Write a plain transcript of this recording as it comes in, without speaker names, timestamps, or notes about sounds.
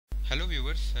Hello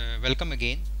viewers, welcome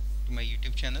again to my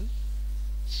YouTube channel.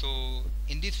 So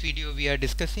in this video we are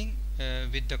discussing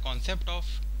with the concept of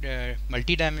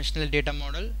multidimensional data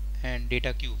model and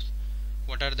data cubes.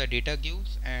 What are the data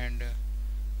cubes and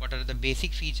what are the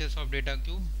basic features of data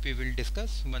cube, we will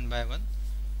discuss one by one.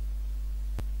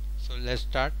 So let's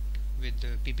start with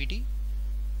the PPT.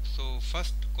 So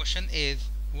first question is,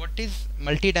 what is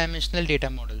multidimensional data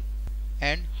model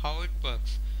and how it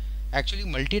works? Actually,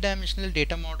 multidimensional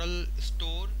data model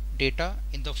store data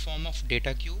in the form of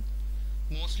data cube.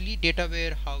 Mostly data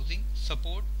warehousing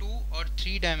support 2 or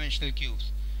 3 dimensional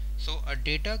cubes. So a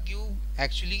data cube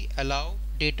actually allow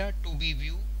data to be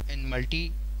viewed in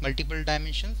multiple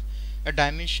dimensions.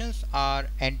 Dimensions are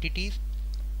entities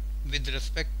with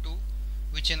respect to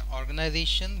which an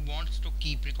organization wants to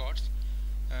keep records.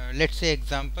 Let's say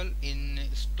example in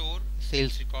store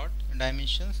sales record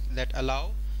dimensions that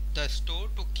allow the store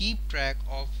to keep track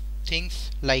of things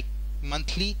like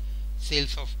monthly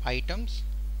sales of items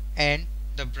and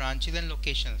the branches and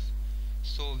locations.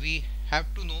 So we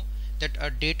have to know that a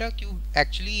data cube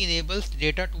actually enables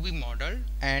data to be modeled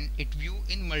and it view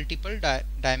in multiple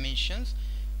dimensions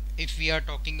if we are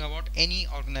talking about any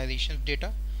organization's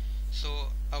data.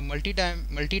 So a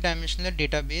multidimensional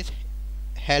database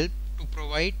help to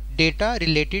provide data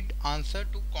related answer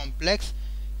to complex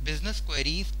business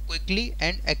queries quickly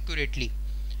and accurately.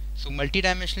 So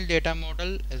multidimensional data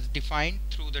model is defined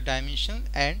through the dimension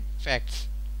and facts.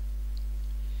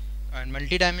 And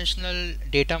multidimensional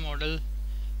data model,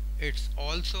 it's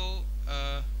also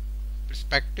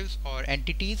perspectives or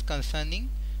entities concerning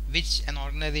which an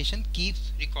organization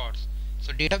keeps records.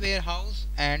 So data warehouse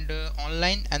and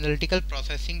online analytical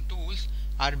processing tools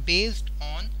are based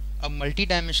on a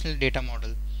multidimensional data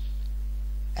model.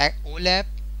 OLAP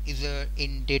is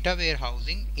in data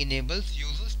warehousing enables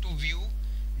users to view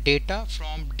data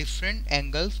from different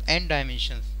angles and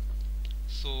dimensions.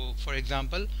 So for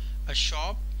example, a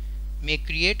shop may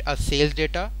create a sales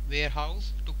data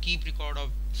warehouse to keep record of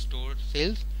store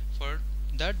sales for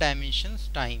the dimensions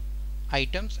time,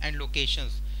 items and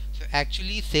locations. So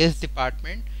actually sales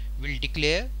department will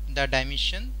declare the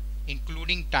dimension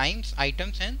including times,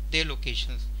 items and their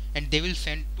locations, and they will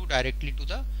send to directly to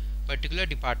the particular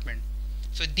department.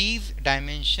 So these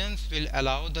dimensions will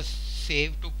allow the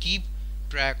save to keep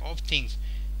track of things.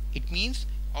 It means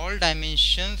all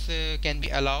dimensions can be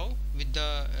allowed with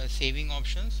the saving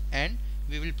options, and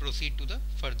we will proceed to the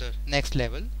further next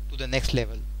level to the next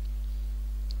level.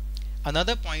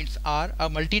 Another points are a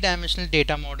multidimensional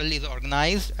data model is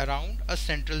organized around a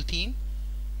central theme.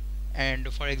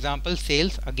 And for example,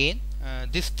 sales again,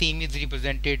 this theme is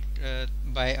represented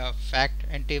by a fact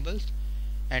and tables.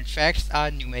 And facts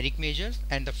are numeric measures,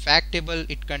 and the fact table,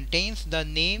 it contains the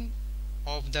name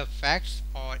of the facts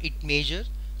or it measures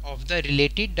of the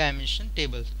related dimension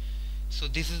tables. So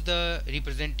this is the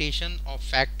representation of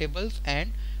fact tables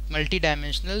and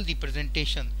multidimensional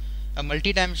representation. A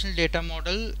multidimensional data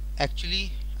model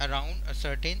actually around a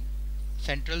certain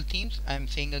central themes, I am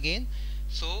saying again.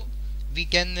 So we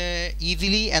can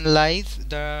easily analyze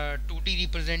the 2D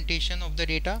representation of the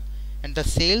data, and the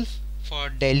sales for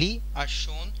Delhi are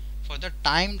shown for the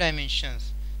time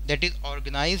dimensions that is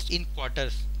organized in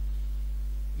quarters.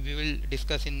 We will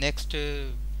discuss in next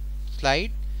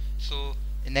slide. So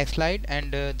next slide,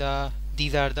 and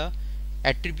these are the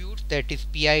attributes, that is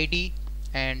PID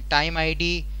and time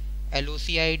ID, LOC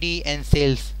ID and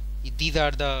sales. These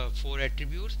are the 4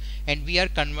 attributes, and we are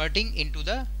converting into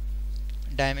the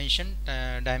dimension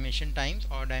times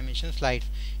or dimension slides,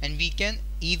 and we can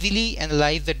easily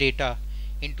analyze the data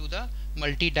into the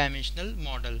multidimensional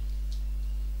model.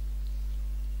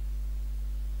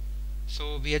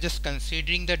 So we are just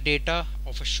considering the data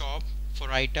of a shop for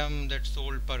item that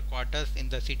sold per quarters in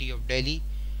the city of Delhi,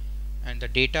 and the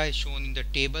data is shown in the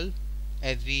table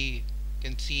as we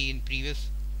can see in previous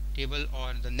table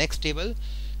or the next table.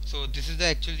 So this is the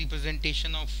actual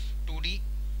representation of 2D,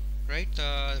 right?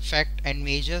 The fact and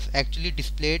measures actually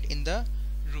displayed in the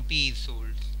rupees sold.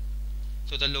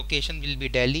 So the location will be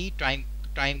Delhi.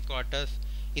 Time quarters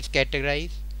is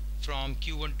categorized from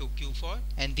Q1 to Q4,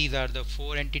 and these are the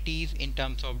 4 entities in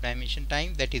terms of dimension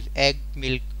time, that is egg,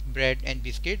 milk, bread and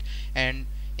biscuit. And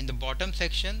in the bottom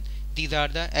section, these are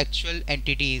the actual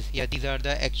entities. Yeah, these are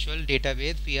the actual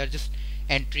database we are just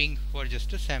entering for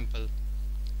just a sample.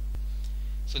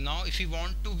 So now if we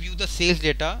want to view the sales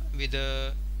data with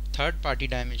a third party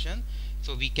dimension,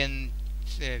 so we can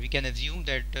assume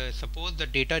that suppose the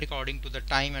data according to the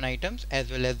time and items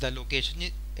as well as the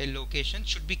location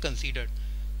should be considered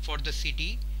for the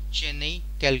city Chennai,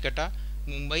 Calcutta,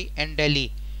 Mumbai and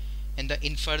Delhi.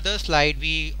 In further slide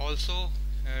we also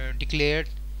declared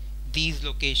these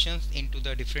locations into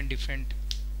the different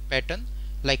pattern,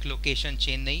 like location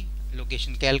Chennai,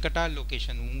 location Calcutta,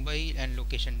 location Mumbai, and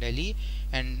location Delhi.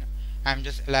 And I'm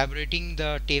just elaborating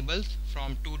the tables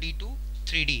from 2D to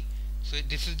 3D. So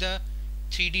this is the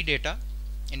 3D data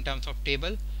in terms of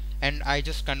table, and I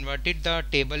just converted the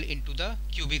table into the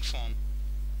cubic form.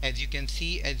 As you can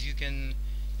see, as you can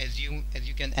assume, as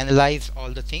you can analyze all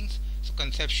the things. So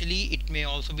conceptually it may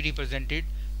also be represented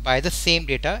by the same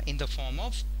data in the form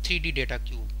of 3D data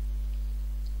cube.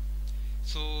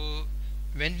 So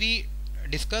when we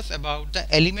discuss about the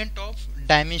element of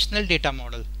dimensional data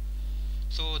model,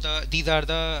 so these are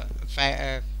the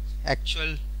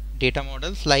actual data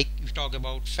models. Like we talk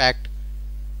about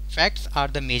facts are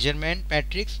the measurement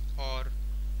metrics or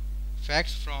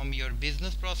facts from your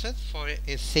business process. For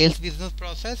a sales business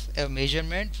process, a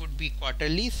measurement would be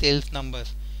quarterly sales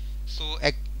numbers. So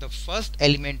the first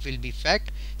element will be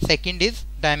fact. Second is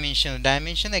dimension.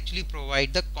 Dimension actually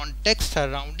provide the context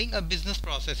surrounding a business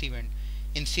process event.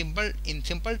 In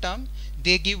simple term,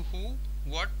 they give who,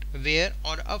 what, where,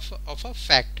 or of a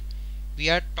fact. We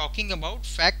are talking about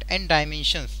fact and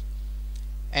dimensions.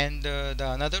 And the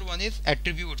another one is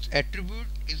attributes. Attribute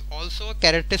is also a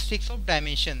characteristics of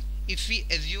dimension. If we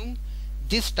assume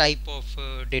this type of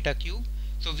data cube,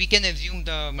 so we can assume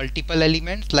the multiple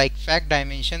elements like fact,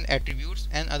 dimension, attributes,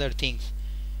 and other things.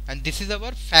 And this is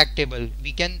our fact table.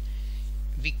 We can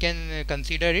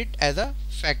consider it as a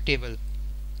fact table.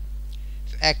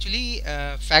 So actually,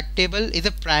 fact table is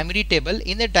a primary table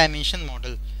in a dimension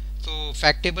model. So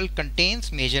fact table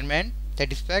contains measurement,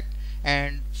 that is fact,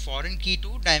 and foreign key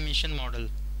to dimension model.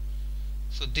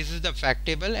 So this is the fact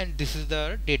table, and this is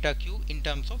the data cube in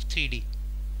terms of 3D.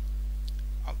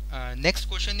 Next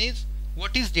question is,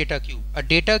 what is data cube? A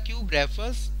data cube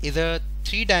refers is a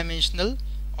three-dimensional,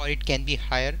 or it can be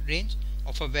higher range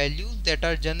of values that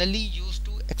are generally used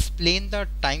to explain the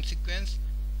time sequence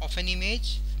of an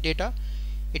image data.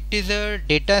 It is a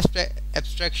data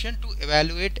abstraction to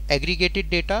evaluate aggregated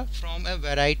data from a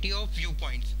variety of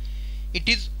viewpoints. It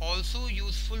is also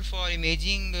useful for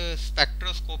imaging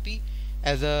spectroscopy,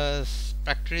 as a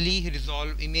spectrally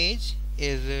resolved image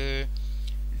is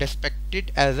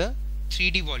depicted as a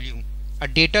 3D volume. A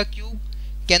data cube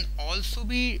can also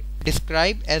be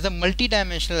described as a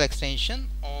multidimensional extension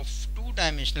of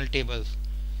two-dimensional tables.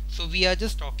 So we are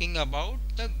just talking about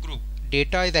the group.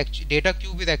 Data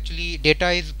cube is actually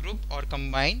data is grouped or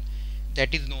combined.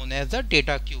 That is known as the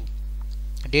data cube.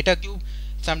 Data cube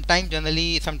sometimes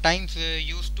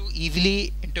used to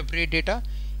easily interpret data.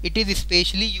 It is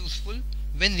especially useful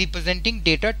when representing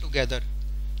data together.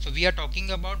 So we are talking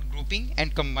about grouping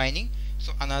and combining.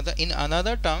 So in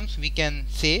another terms, we can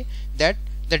say that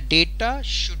the data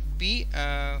should be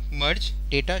merged.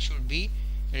 Data should be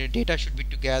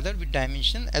together with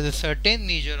dimension as a certain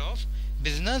measure of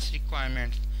business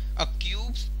requirements. A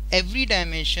cube's every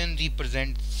dimension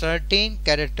represents certain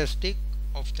characteristic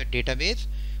of the database.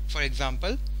 For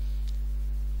example,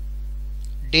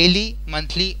 daily,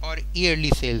 monthly, or yearly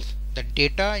sales. The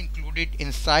data included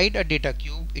inside a data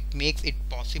cube, it makes it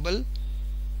possible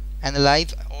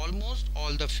analyze almost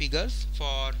all the figures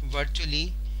for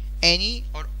virtually any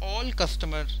or all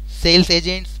customer, sales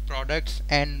agents, products,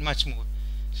 and much more.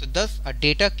 So thus a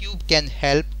data cube can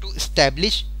help to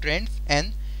establish trends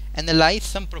and analyze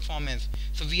some performance.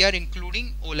 So we are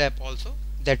including OLAP also,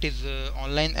 that is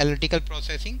online analytical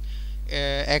processing.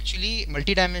 Actually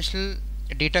multidimensional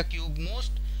data cube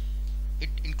it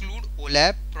include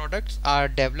OLAP. Products are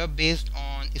developed based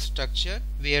on structure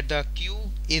where the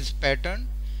cube is patterned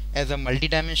as a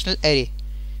multidimensional array.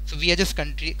 So we are just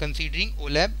considering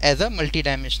OLAP as a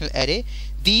multidimensional array.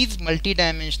 These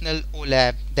multidimensional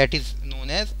OLAP, that is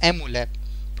known as MOLAP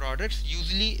products,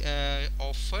 usually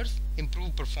offers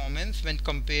improved performance when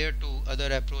compared to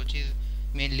other approaches,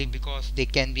 mainly because they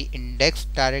can be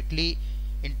indexed directly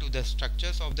into the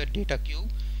structures of the data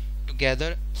cube to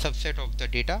gather subset of the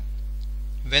data.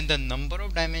 When the number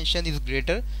of dimensions is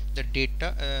greater,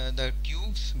 the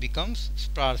cubes becomes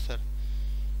sparser.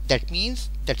 That means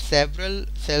that several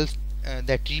cells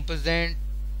that represent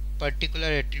particular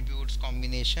attributes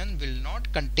combination will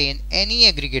not contain any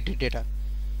aggregated data.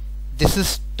 This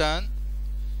is turn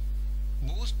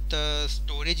boost the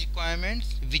storage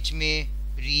requirements, which may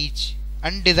reach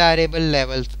undesirable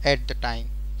levels at the time.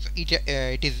 So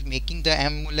it is making the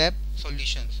MOLAP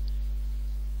solutions.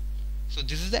 So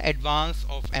this is the advance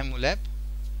of MOLAP.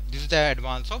 This is the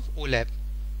advance of OLAP.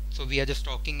 So we are just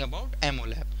talking about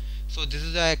MOLAP. So this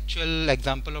is the actual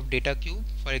example of data cube.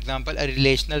 For example, a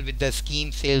relational with the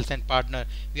scheme, sales, and partner.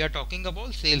 We are talking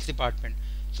about sales department.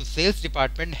 So sales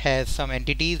department has some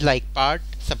entities like part,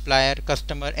 supplier,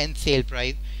 customer, and sale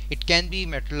price. it can be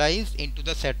materialized into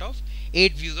the set of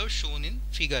 8 views of shown in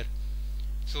figure.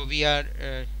 So we are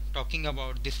talking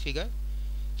about this figure.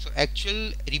 So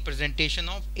actual representation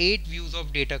of 8 views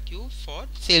of data cube for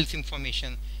sales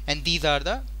information, and these are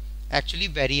the actually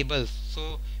variables.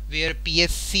 So where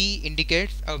PSC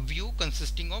indicates a view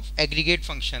consisting of aggregate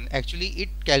function, actually it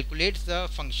calculates the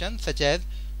function such as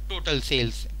total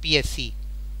sales PSC,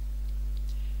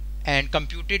 and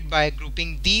computed by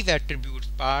grouping these attributes: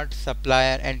 parts,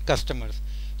 supplier, and customers.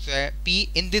 So P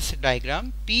in this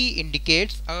diagram, P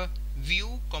indicates a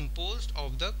view composed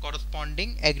of the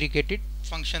corresponding aggregated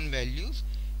function values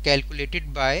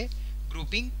calculated by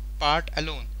grouping part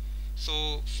alone.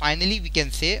 So finally we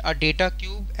can say a data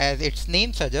cube, as its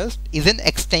name suggests, is an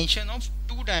extension of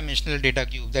two-dimensional data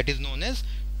cube that is known as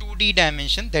 2D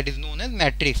dimension, that is known as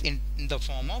matrix in the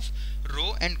form of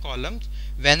row and columns.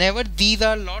 Whenever these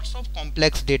are lots of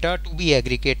complex data to be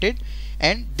aggregated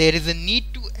and there is a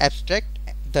need to abstract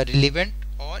the relevant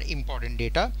or important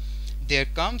data, there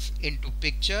comes into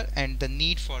picture and the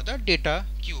need for the data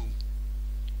cube.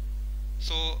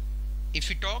 So if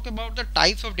we talk about the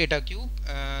types of data cube,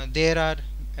 there are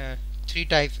two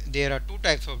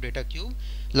types of data cube,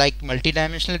 like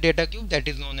multidimensional data cube, that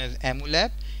is known as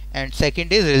MULAP, and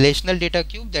second is relational data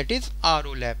cube, that is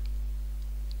ROLAP.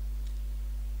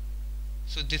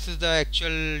 So this is the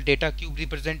actual data cube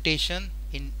representation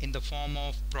in the form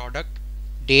of product,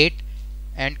 date,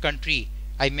 and country.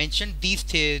 I mentioned these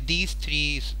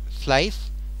three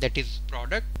slides, that is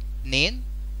product, date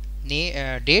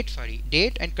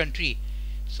and country.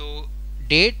 So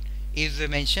date is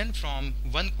mentioned from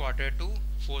 1 quarter to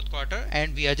 4th quarter,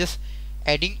 and we are just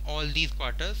adding all these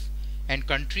quarters, and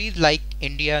countries like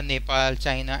India, Nepal,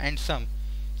 China, and some.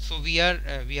 So we are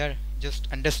just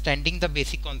understanding the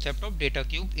basic concept of data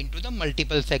cube into the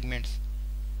multiple segments.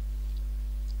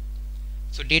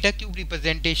 So data cube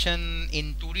representation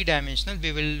in 2D dimensional,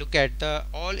 we will look at the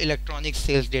all electronic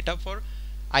sales data for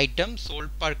items sold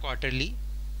per quarterly.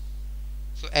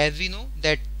 So as we know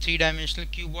that 3-dimensional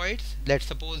cuboids, let's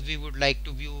suppose we would like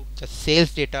to view the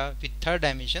sales data with 3rd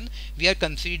dimension, we are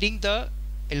considering the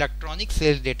electronic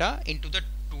sales data into the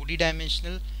 2D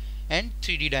dimensional and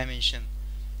 3D dimension.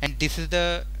 And this is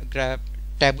the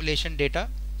tabulation data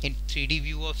in 3D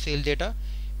view of sales data.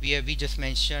 We just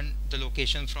mentioned the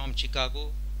location from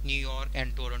Chicago, New York,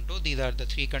 and Toronto. These are the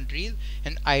 3 countries,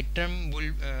 and item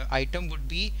would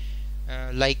be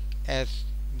like, as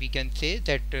we can say,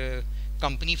 that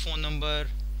company phone number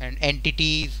and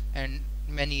entities, and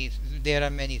there are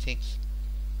many things.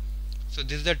 So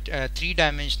this is the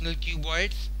 3-dimensional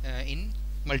cuboids in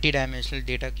multidimensional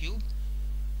data cube.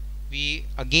 We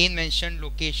again mentioned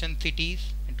location,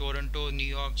 cities, Toronto, New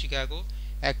York, Chicago.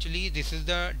 Actually this is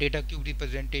the data cube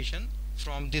representation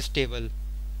from this table.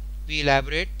 We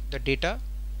elaborate the data.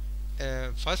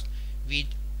 First we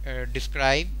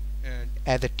describe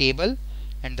as a table,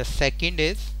 and the second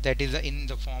is that is in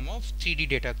the form of 3D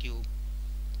data cube.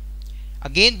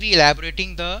 Again we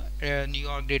elaborating the New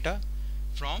York data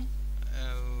from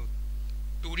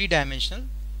 2D dimensional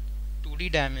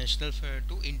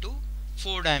into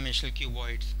 4-dimensional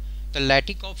cuboids. The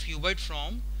lattice of cuboid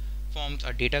forms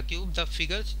a data cube. The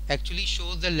figures actually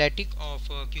shows the lattice of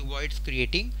cuboids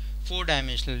creating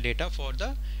 4-dimensional data for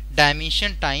the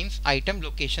dimension times item,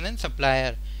 location, and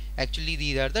supplier. Actually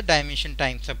these are the dimension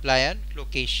times supplier,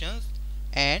 locations,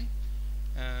 and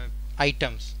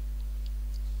items.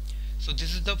 So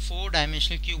this is the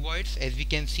 4-dimensional cuboids. As we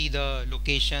can see, the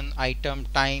location, item,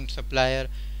 time, supplier,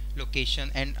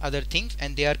 location, and other things,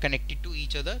 and they are connected to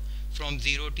each other from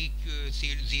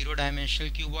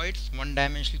 0-dimensional cuboids,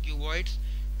 1-dimensional cuboids,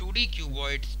 2D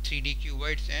cuboids, 3D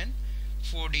cuboids, and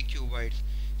 4D cuboids.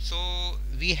 So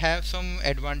we have some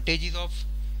advantages of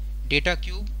data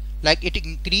cube, like it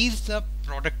increases the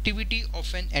productivity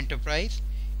of an enterprise,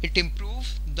 it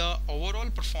improves the overall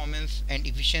performance and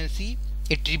efficiency,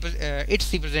 its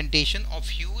representation of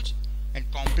huge and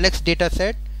complex data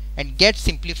set and gets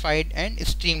simplified and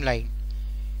streamlined.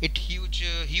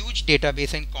 Huge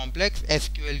database and complex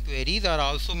SQL queries are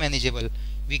also manageable.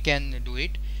 We can do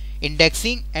it.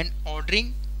 Indexing and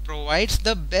ordering provides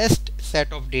the best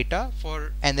set of data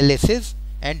for analysis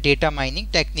and data mining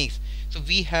techniques. So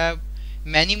we have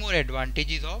many more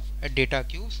advantages of data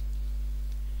cubes.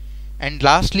 And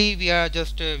lastly, we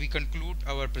conclude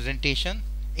our presentation.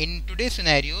 In today's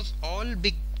scenarios, all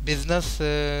big business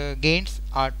gains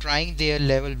are trying their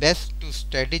level best to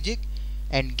strategic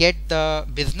and get the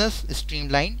business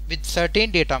streamlined with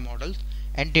certain data models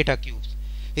and data cubes.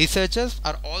 Researchers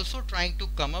are also trying to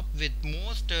come up with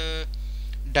most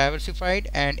diversified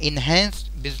and enhanced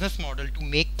business model to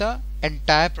make the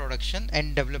entire production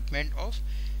and development of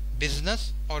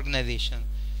business organization.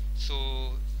 So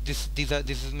this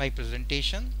is my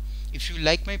presentation. If you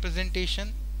like my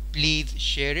presentation, please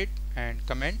share it and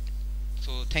comment.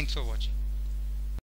 So thanks for watching.